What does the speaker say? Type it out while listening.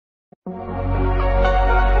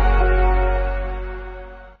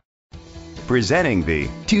Presenting the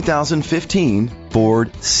 2015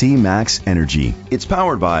 Ford C-Max Energi. It's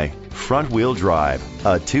powered by front-wheel drive,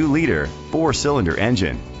 a 2-liter 4-cylinder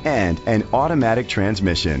engine, and an automatic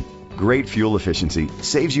transmission. Great fuel efficiency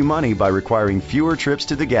saves you money by requiring fewer trips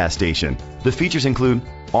to the gas station. The features include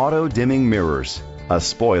auto-dimming mirrors, a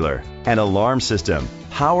spoiler, an alarm system,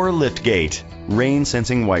 power liftgate,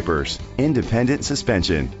 rain-sensing wipers, independent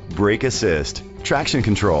suspension, brake assist, traction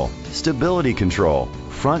control, stability control,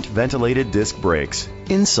 front ventilated disc brakes.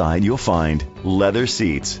 Inside you'll find leather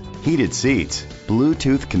seats, heated seats,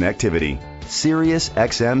 Bluetooth connectivity, Sirius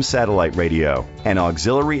XM satellite radio, an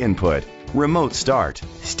auxiliary input, remote start,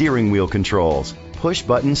 steering wheel controls, push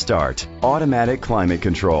button start, automatic climate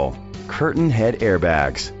control, curtain head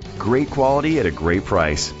airbags. Great quality at a great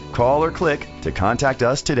price. Call or click to contact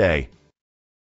us today.